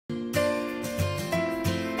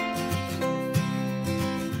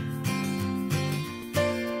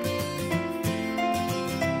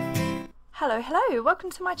Hello, welcome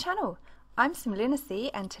to my channel. I'm Simsie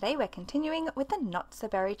and today we're continuing with the Not So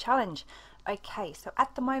Berry Challenge. Okay, so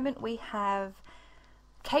at the moment we have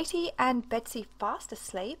Katie and Betsy fast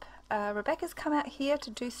asleep. Rebecca's come out here to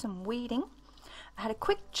do some weeding. I had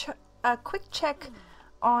a quick check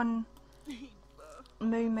on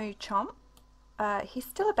Moo Moo Chomp. He's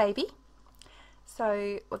still a baby,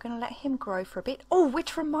 so we're going to let him grow for a bit. Oh,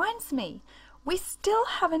 which reminds me, we still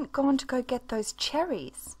haven't gone to go get those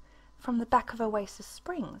cherries from the back of Oasis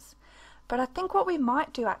Springs. But I think what we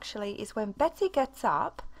might do actually is when Betsy gets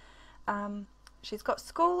up, she's got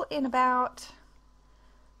school in about,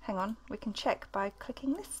 hang on, we can check by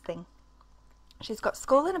clicking this thing. She's got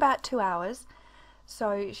school in about 2 hours,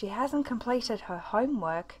 so she hasn't completed her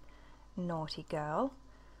homework, naughty girl.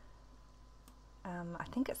 I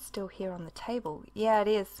think it's still here on the table. Yeah, it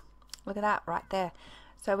is. Look at that right there.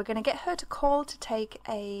 So we're going to get her to call to take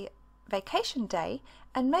a vacation day,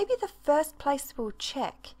 and maybe the first place we'll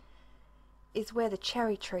check is where the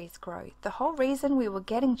cherry trees grow. The whole reason we were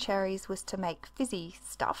getting cherries was to make fizzy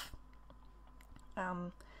stuff.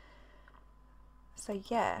 So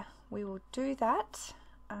yeah, we will do that.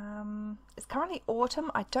 It's currently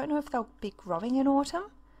autumn. I don't know if they'll be growing in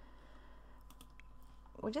autumn.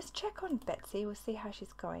 We'll just check on Betsy. We'll see how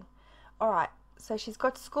she's going. Alright, so she's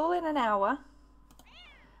got school in an hour.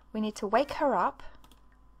 We need to wake her up.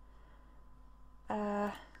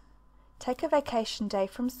 Take a vacation day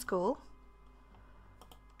from school.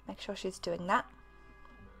 Make sure she's doing that.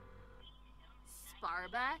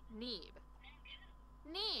 Sparba Neeb.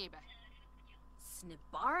 Neeb.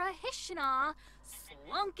 Snibara Hishna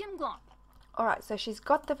Slunkim Glomp. Alright, so she's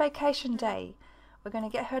got the vacation day. We're going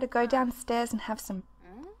to get her to go downstairs and have some,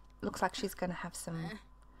 looks like she's going to have some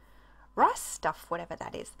rice stuff, whatever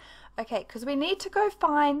that is. Okay, because we need to go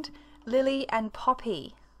find Lily and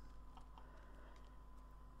Poppy.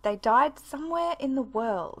 They died somewhere in the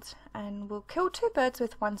world, and we'll kill two birds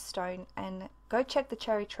with one stone and go check the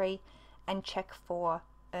cherry tree and check for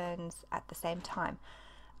urns at the same time.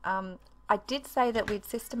 I did say that we'd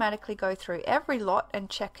systematically go through every lot and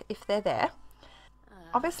check if they're there.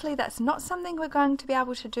 Obviously that's not something we're going to be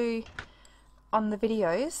able to do on the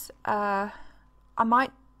videos. I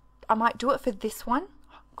might do it for this one,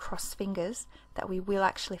 cross fingers that we will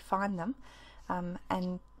actually find them,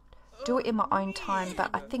 and do it in my own time, but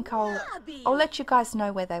I think I'll let you guys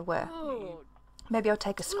know where they were. Maybe I'll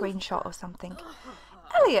take a screenshot or something.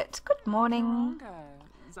 Elliot, good morning.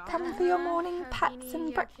 Come for your morning pats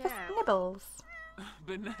and breakfast nibbles.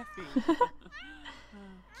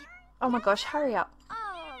 Oh my gosh, hurry up.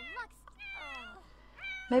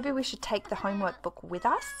 Maybe we should take the homework book with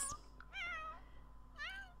us,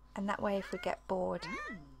 and that way if we get bored.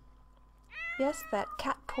 Yes, that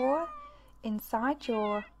cat paw inside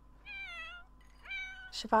your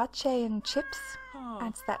ceviche and chips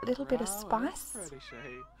adds that little bit of spice.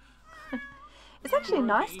 It's actually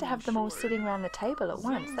nice to have them all sitting around the table at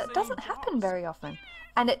once. That doesn't happen very often.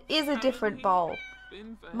 And it is a different bowl.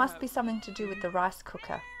 Must be something to do with the rice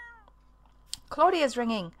cooker. Claudia's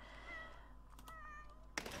ringing.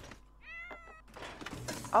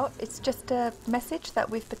 Oh, it's just a message that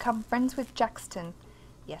we've become friends with Jackson.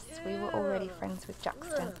 Yes, we were already friends with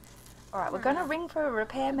Jackson. Alright, we're going to ring for a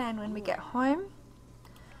repairman when we get home.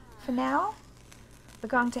 For now, we're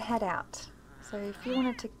going to head out. So if you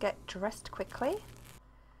wanted to get dressed quickly.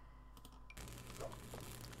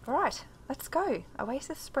 Alright, let's go.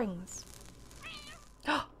 Oasis Springs.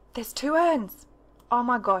 Oh, there's two urns. Oh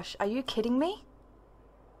my gosh, are you kidding me?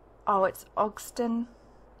 Oh, it's Ogston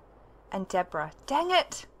and Deborah. Dang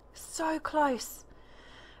it! So close.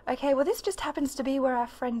 Okay, well this just happens to be where our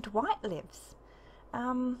friend White lives.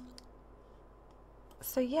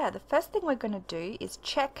 So yeah, the first thing we're going to do is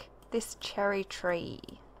check this cherry tree.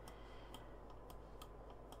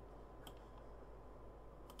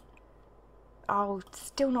 Oh,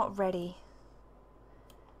 still not ready.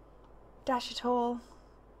 Dash it all.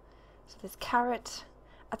 So there's carrot.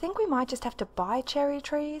 I think we might just have to buy cherry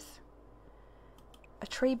trees. A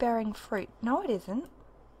tree bearing fruit. No, it isn't.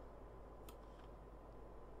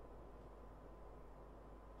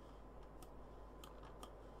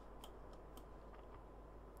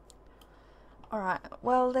 Alright,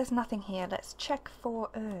 well there's nothing here. Let's check for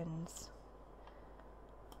urns.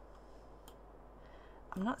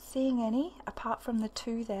 I'm not seeing any apart from the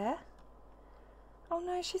two there. Oh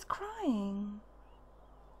no, she's crying.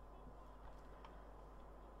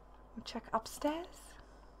 We'll check upstairs.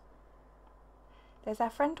 There's our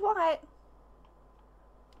friend White.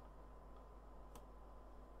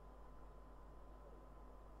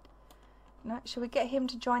 No, should we get him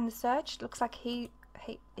to join the search? Looks like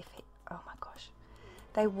oh my gosh.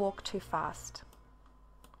 They walk too fast.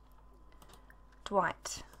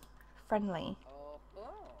 Dwight, friendly.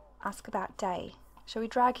 Ask about Day. Shall we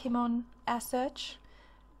drag him on our search?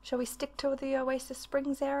 Shall we stick to the Oasis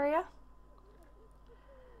Springs area?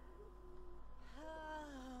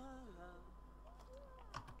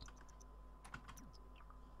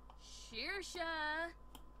 Shirsha.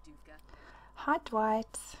 Duka. Hi,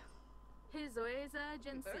 Dwight. Hizoiza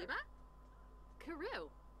Jensiba. Karu.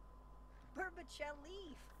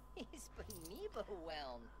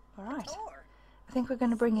 Alright. I think we're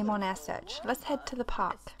going to bring him on our search. Let's head to the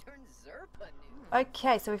park.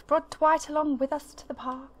 Okay, so we've brought Dwight along with us to the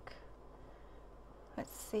park.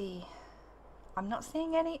 Let's see. I'm not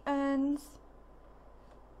seeing any urns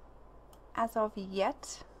as of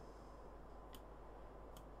yet.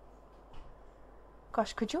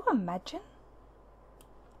 Gosh, could you imagine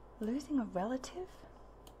losing a relative?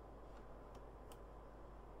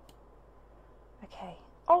 Okay.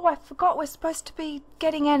 Oh, I forgot we're supposed to be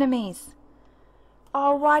getting enemies.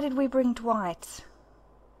 Oh, why did we bring Dwight?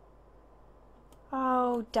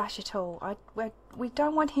 Oh, dash it all. We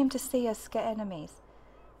don't want him to see us get enemies.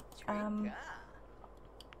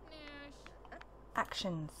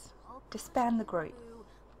 Actions. Disband the group.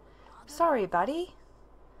 Sorry, buddy.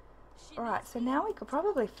 Alright, so now we could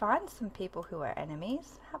probably find some people who are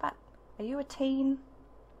enemies. How about, are you a teen?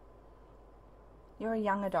 You're a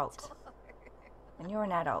young adult. And you're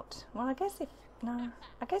an adult. Well, I guess if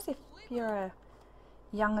you're a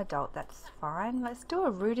young adult, that's fine. Let's do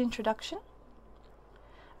a rude introduction.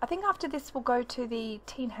 I think after this we'll go to the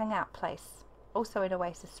teen hangout place, also in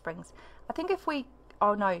Oasis Springs. I think if we...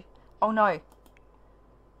 Oh no. Oh no.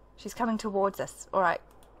 She's coming towards us. Alright.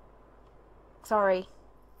 Sorry.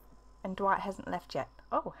 And Dwight hasn't left yet.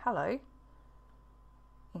 Oh, hello.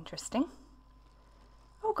 Interesting.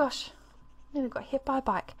 Oh gosh. Nearly got hit by a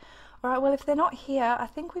bike. Alright, well if they're not here, I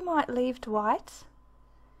think we might leave Dwight.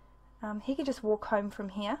 He could just walk home from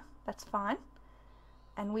here. That's fine.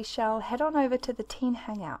 And we shall head on over to the teen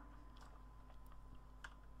hangout.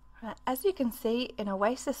 Right, as you can see, in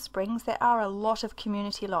Oasis Springs there are a lot of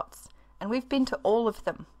community lots. And we've been to all of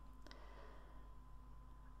them.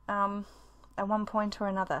 At one point or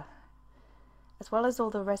another. As well as all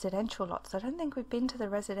the residential lots. I don't think we've been to the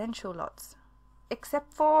residential lots.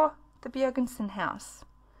 Except for the Björgensen house.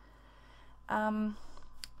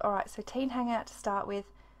 Alright, so teen hangout to start with.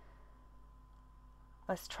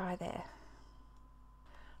 Let's try there.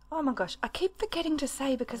 Oh my gosh, I keep forgetting to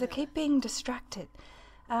say because I keep being distracted.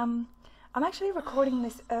 I'm actually recording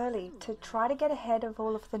this early to try to get ahead of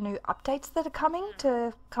all of the new updates that are coming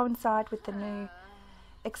to coincide with the new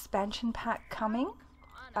expansion pack coming.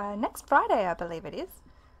 Next Friday, I believe it is.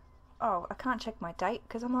 Oh, I can't check my date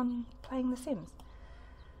because I'm on playing The Sims.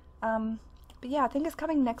 But yeah, I think it's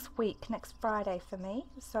coming next week, next Friday for me.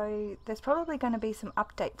 So there's probably going to be some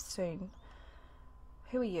updates soon.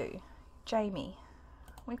 Who are you? Jamie.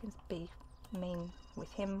 We can be mean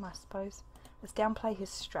with him, I suppose. Let's downplay his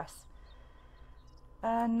stress.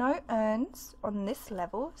 No urns on this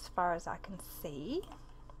level, as far as I can see.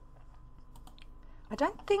 I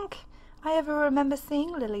don't think I ever remember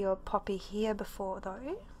seeing Lily or Poppy here before,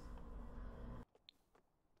 though.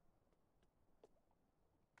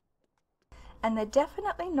 And they're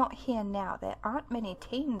definitely not here now. There aren't many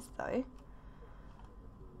teens, though.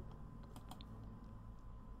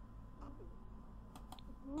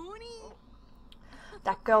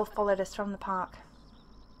 That girl followed us from the park.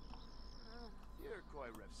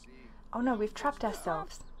 Oh no, we've trapped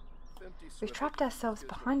ourselves. We've trapped ourselves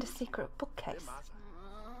behind a secret bookcase.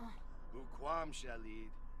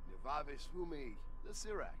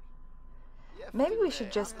 Maybe we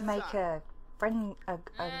should just make a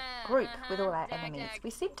group with all our enemies. We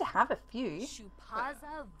seem to have a few.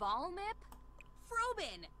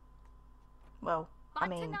 Well, I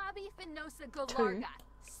mean, 2.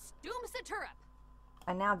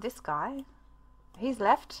 And now this guy, he's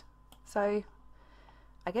left, so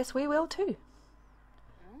I guess we will too.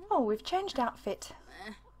 Oh, we've changed outfit.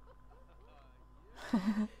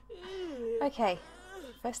 Okay,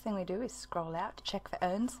 first thing we do is scroll out to check for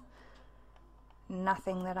urns.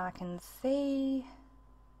 Nothing that I can see.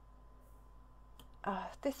 Oh,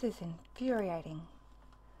 this is infuriating.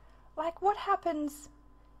 Like, what happens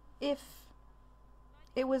if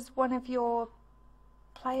it was one of your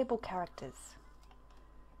playable characters?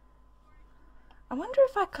 I wonder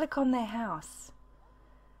if I click on their house,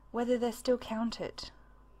 whether they're still counted.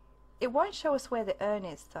 It won't show us where the urn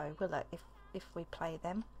is though, will it, if we play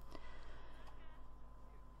them?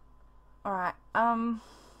 Alright,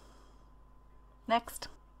 next.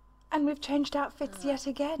 And we've changed outfits yet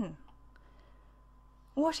again.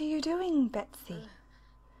 What are you doing, Betsy?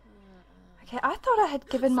 Okay, I thought I had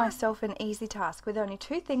given myself an easy task with only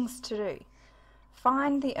 2 things to do.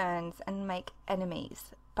 Find the urns and make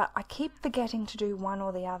enemies, but I keep forgetting to do one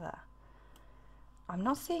or the other. I'm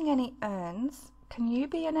not seeing any urns. Can you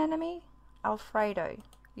be an enemy? Alfredo,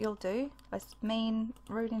 you'll do. Let's mean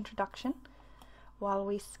rude introduction while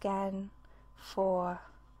we scan for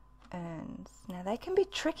urns. Now they can be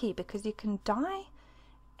tricky because you can die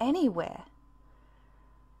anywhere.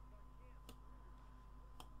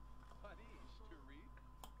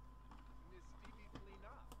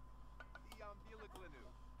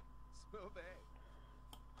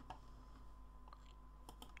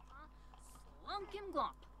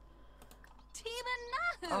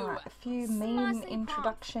 Alright, a few mean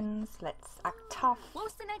introductions. Let's act tough.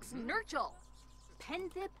 What's the next nurture?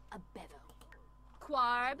 Penthip a bevo.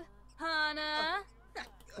 Quarb, Hana.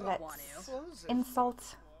 Let's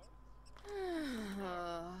insult.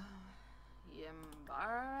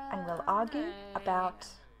 And we'll argue about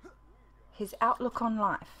his outlook on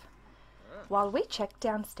life while we check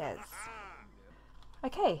downstairs.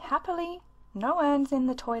 Okay, happily, no urns in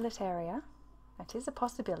the toilet area. That is a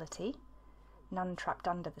possibility. None trapped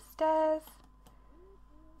under the stairs,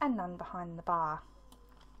 and none behind the bar.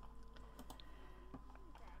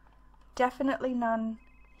 Definitely none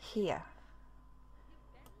here.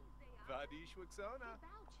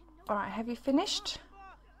 Alright, have you finished?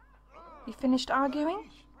 You finished arguing?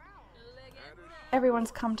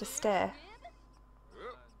 Everyone's come to stare.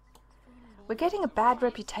 We're getting a bad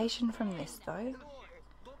reputation from this, though.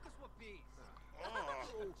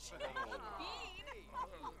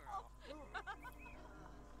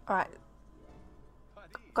 Alright,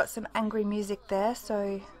 got some angry music there,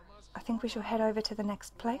 so I think we shall head over to the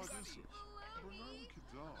next place.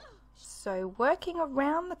 So, working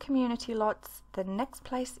around the community lots, the next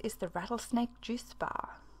place is the Rattlesnake Juice Bar.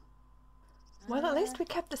 Well, at least we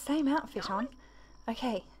kept the same outfit on.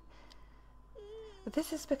 Okay,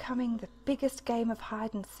 this is becoming the biggest game of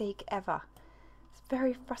hide and seek ever. It's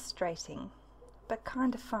very frustrating, but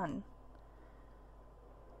kind of fun.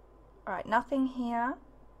 Alright, nothing here.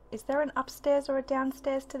 Is there an upstairs or a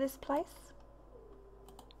downstairs to this place?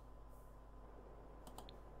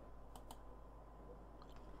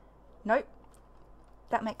 Nope.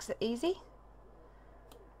 That makes it easy.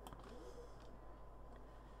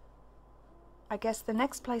 I guess the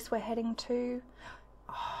next place we're heading to...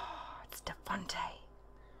 Oh, it's Devonte.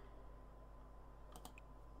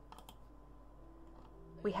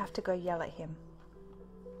 We have to go yell at him.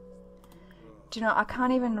 Do you know, I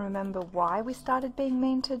can't even remember why we started being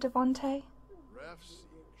mean to Devonte. It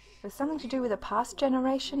was something to do with a past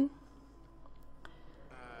generation.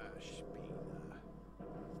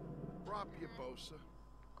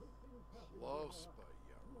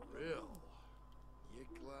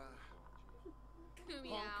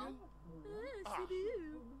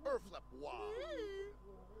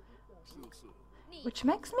 Which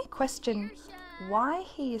makes me question why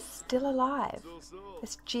he is still alive.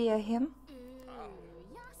 Let's jeer him.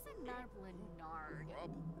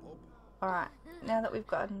 Alright, now that we've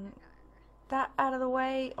gotten that out of the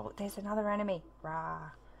way... Oh, there's another enemy.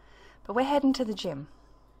 Rah. But we're heading to the gym.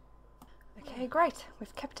 Okay, great.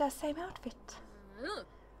 We've kept our same outfit.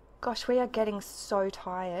 Gosh, we are getting so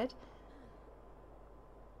tired.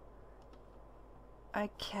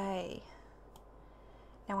 Okay.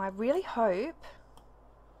 Now I really hope...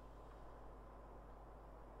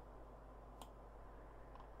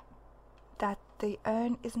 that the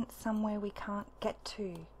urn isn't somewhere we can't get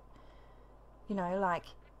to. You know, like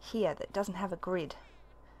here, that doesn't have a grid.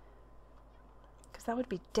 Because that would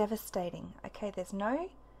be devastating. Okay, there's no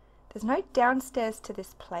downstairs to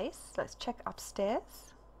this place. Let's check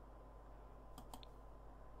upstairs.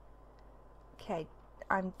 Okay,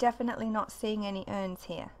 I'm definitely not seeing any urns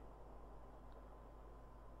here.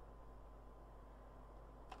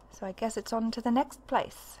 So I guess it's on to the next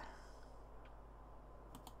place.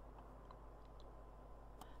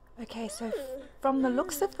 Okay, so from the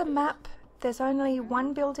looks of the map, there's only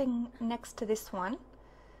one building next to this one.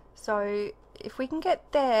 So if we can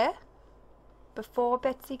get there before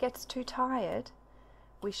Betsy gets too tired,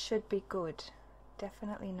 we should be good.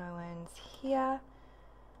 Definitely no urns here.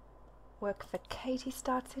 Work for Katie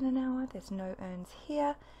starts in an hour. There's no urns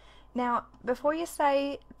here. Now, before you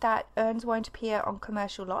say that urns won't appear on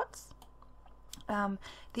commercial lots,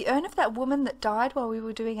 the urn of that woman that died while we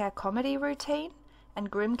were doing our comedy routine and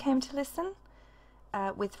Grim came to listen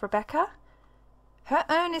with Rebecca, her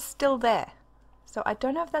urn is still there. So I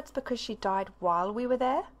don't know if that's because she died while we were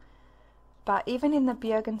there, but even in the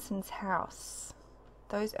Bjergensens house,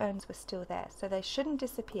 those urns were still there, so they shouldn't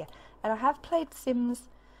disappear. And I have played Sims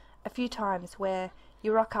a few times where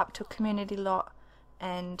you rock up to a community lot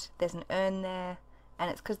and there's an urn there, and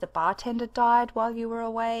it's because the bartender died while you were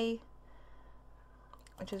away,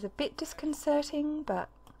 which is a bit disconcerting, but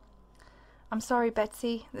I'm sorry,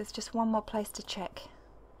 Betsy, there's just one more place to check.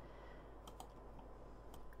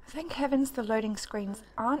 Thank heavens the loading screens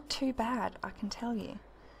aren't too bad, I can tell you.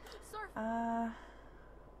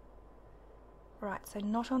 Right, so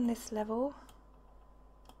not on this level.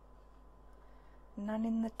 None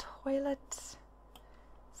in the toilet.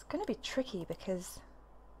 It's going to be tricky because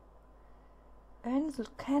urns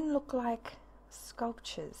can look like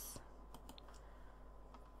sculptures.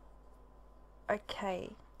 Okay,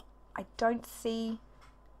 I don't see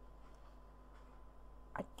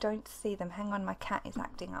them. Hang on, my cat is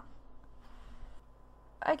acting up.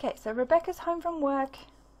 Okay, so Rebecca's home from work.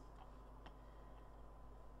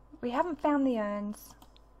 We haven't found the urns.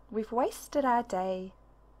 We've wasted our day.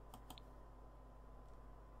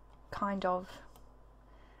 Kind of.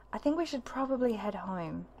 I think we should probably head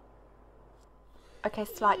home. Okay,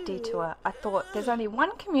 slight detour. I thought there's only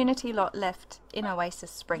one community lot left in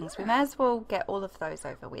Oasis Springs. We may as well get all of those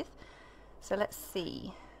over with. So let's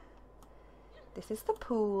see. This is the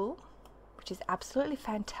pool, which is absolutely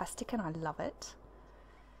fantastic and I love it.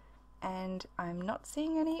 And I'm not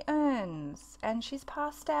seeing any urns, and she's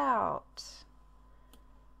passed out.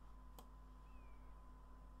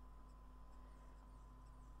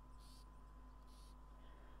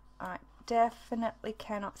 Alright, definitely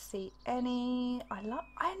cannot see any. I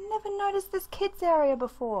never noticed this kids area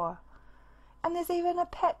before. And there's even a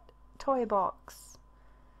pet toy box.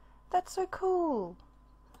 That's so cool.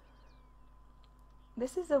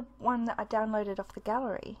 This is the one that I downloaded off the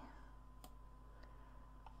gallery.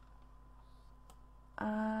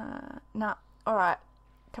 No. Alright.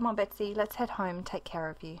 Come on, Betsy. Let's head home and take care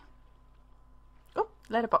of you. Oh,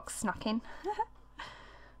 letterbox snuck in.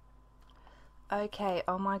 Okay,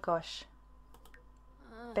 oh my gosh.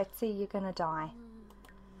 Betsy, you're gonna die.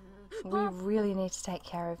 We really need to take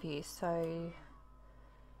care of you, so...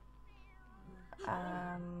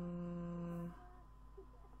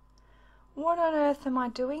 what on earth am I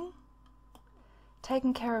doing?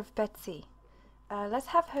 Taking care of Betsy. Let's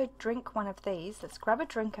have her drink one of these. Let's grab a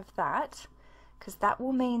drink of that, because that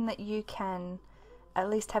will mean that you can at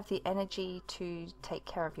least have the energy to take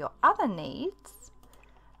care of your other needs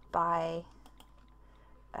by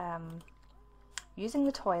using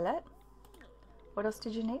the toilet. What else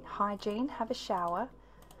did you need? Hygiene, have a shower,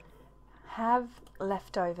 have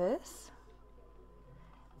leftovers,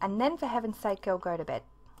 and then for heaven's sake, girl, go to bed.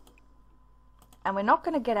 And we're not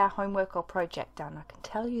going to get our homework or project done, I can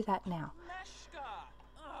tell you that now.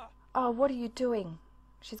 Oh, what are you doing?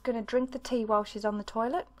 She's going to drink the tea while she's on the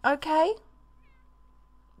toilet? Okay.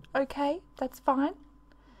 Okay, that's fine.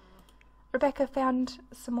 Rebecca found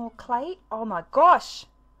some more clay. Oh my gosh!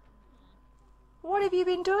 What have you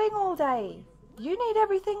been doing all day? You need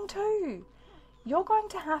everything too. You're going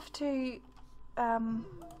to have to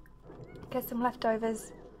get some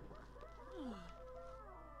leftovers.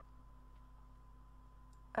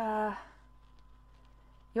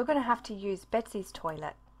 You're going to have to use Betsy's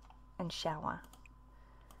toilet and shower.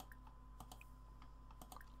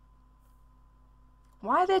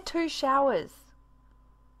 Why are there two showers?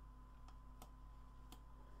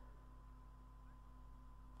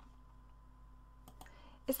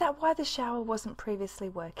 Is that why the shower wasn't previously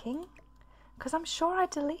working? Because I'm sure I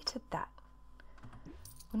deleted that.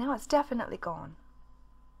 Well, now it's definitely gone.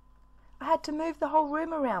 I had to move the whole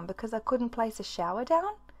room around because I couldn't place a shower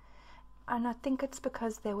down. And I think it's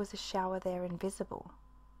because there was a shower there invisible.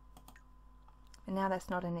 And now that's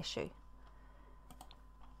not an issue.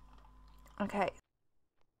 Okay.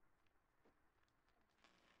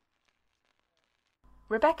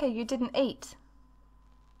 Rebecca, you didn't eat.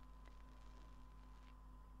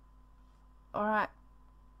 Alright.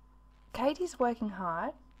 Katie's working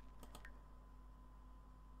hard.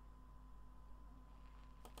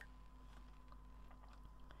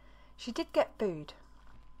 She did get food.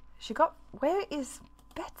 She got... Where is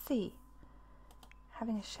Betsy?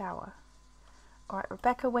 Having a shower. Alright,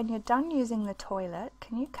 Rebecca, when you're done using the toilet,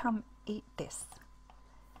 can you come eat this?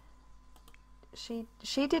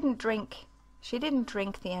 She didn't drink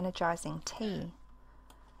the energizing tea.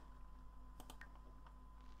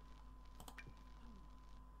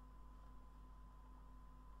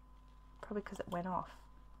 Probably because it went off.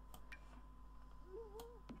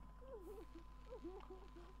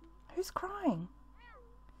 Who's crying?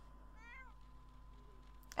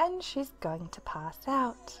 And she's going to pass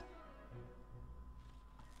out.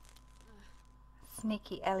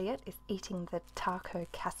 Sneaky Elliot is eating the taco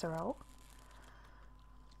casserole.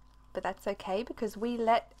 but that's okay because we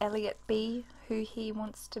let Elliot be who he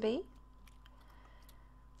wants to be.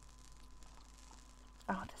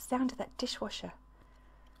 Oh, the sound of that dishwasher.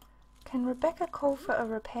 Can Rebecca call for a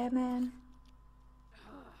repairman?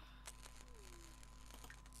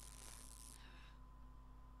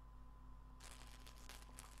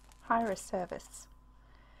 Hire a service.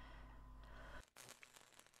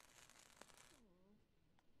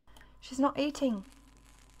 She's not eating.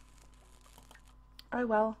 Oh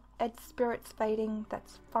well, Ed's spirit's fading.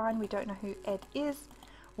 That's fine. We don't know who Ed is.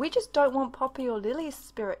 We just don't want Poppy or Lily's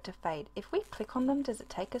spirit to fade. If we click on them, does it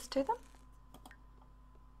take us to them?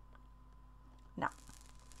 No.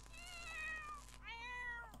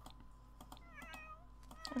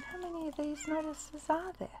 And how many of these notices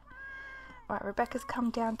are there? Alright, Rebecca's come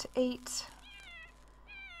down to eat.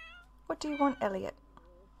 What do you want, Elliot?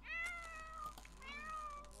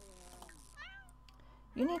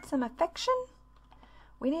 You need some affection?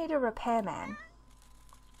 We need a repairman.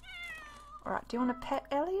 Alright, do you want a pet,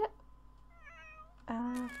 Elliot?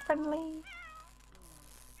 Friendly?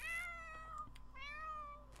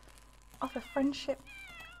 Offer friendship?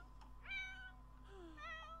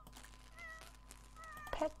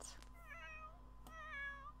 Pets?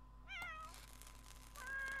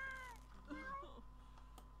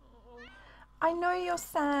 I know you're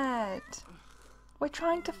sad. We're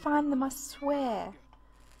trying to find them, I swear.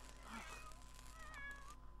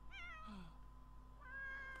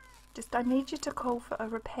 Just, I need you to call for a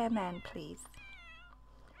repairman, please.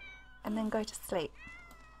 And then go to sleep.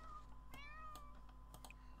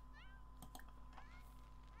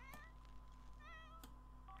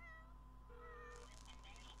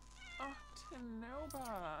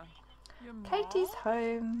 Katie's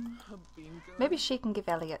home. Maybe she can give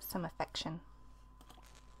Elliot some affection.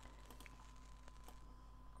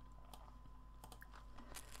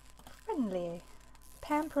 Friendly.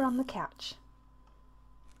 Pamper on the couch.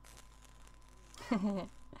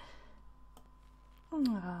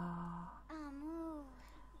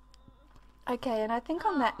 Okay, and I think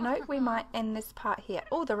on that note we might end this part here.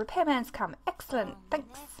 Oh, the repairman's come. Excellent.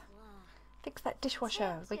 Thanks. Fix that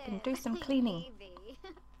dishwasher. We can do some cleaning.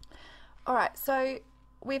 Alright, so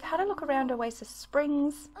we've had a look around Oasis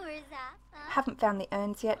Springs. Haven't found the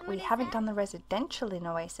urns yet. We haven't done the residential in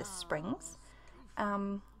Oasis Springs.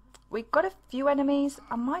 We've got a few enemies.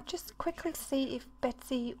 I might just quickly see if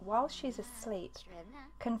Betsy, while she's asleep,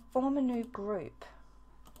 can form a new group.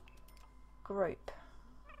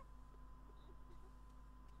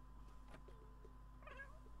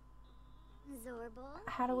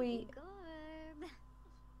 How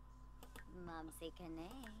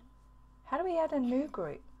do we add a new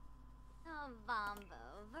group?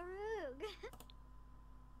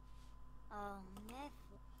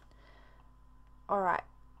 Alright,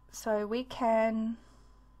 so we can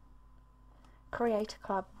create a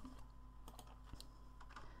club.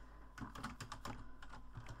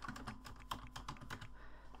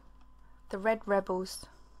 The Red Rebels.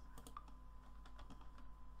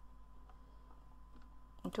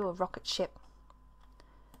 We'll do a rocket ship.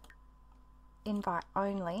 Invite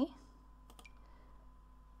only.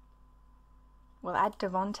 We'll add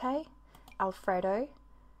Devonte, Alfredo,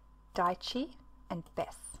 Daichi, and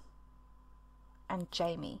Beth. And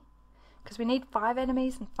Jamie. Because we need 5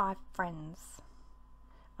 enemies and 5 friends.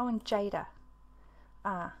 Oh, and Jada.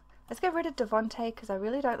 Let's get rid of Devonte because I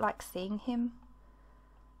really don't like seeing him.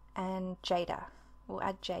 And Jada. We'll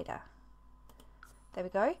add Jada. There we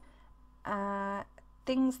go.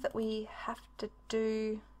 Things that we have to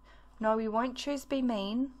do. No, we won't choose be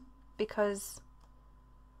mean because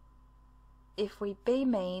if we be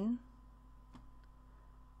mean,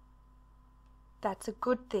 that's a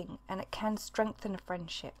good thing and it can strengthen a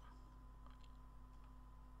friendship.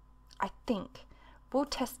 I think. We'll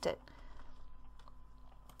test it.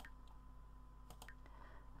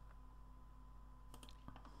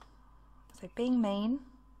 So being mean.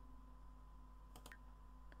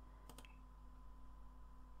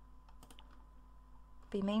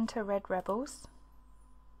 Be mean to Red Rebels.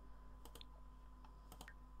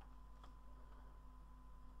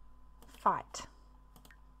 Fight.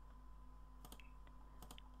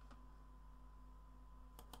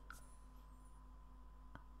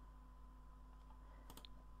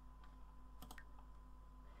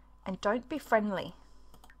 And don't be friendly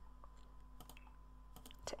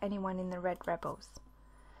to anyone in the Red Rebels.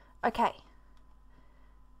 Okay.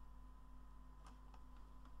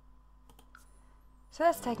 So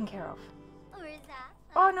that's taken care of.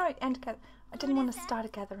 Oh no, and I didn't want to start a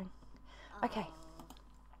gathering. Okay.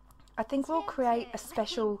 I think we'll create a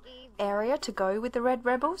special area to go with the Red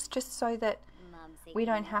Rebels just so that we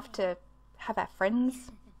don't have to have our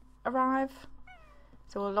friends arrive.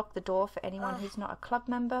 So we'll lock the door for anyone who's not a club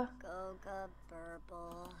member. Goga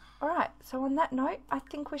burble. Alright, so on that note, I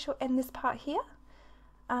think we shall end this part here.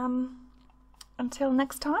 Until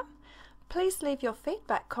next time, please leave your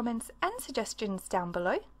feedback, comments and suggestions down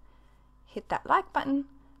below. Hit that like button.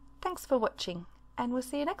 Thanks for watching, and we'll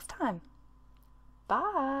see you next time.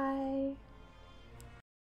 Bye!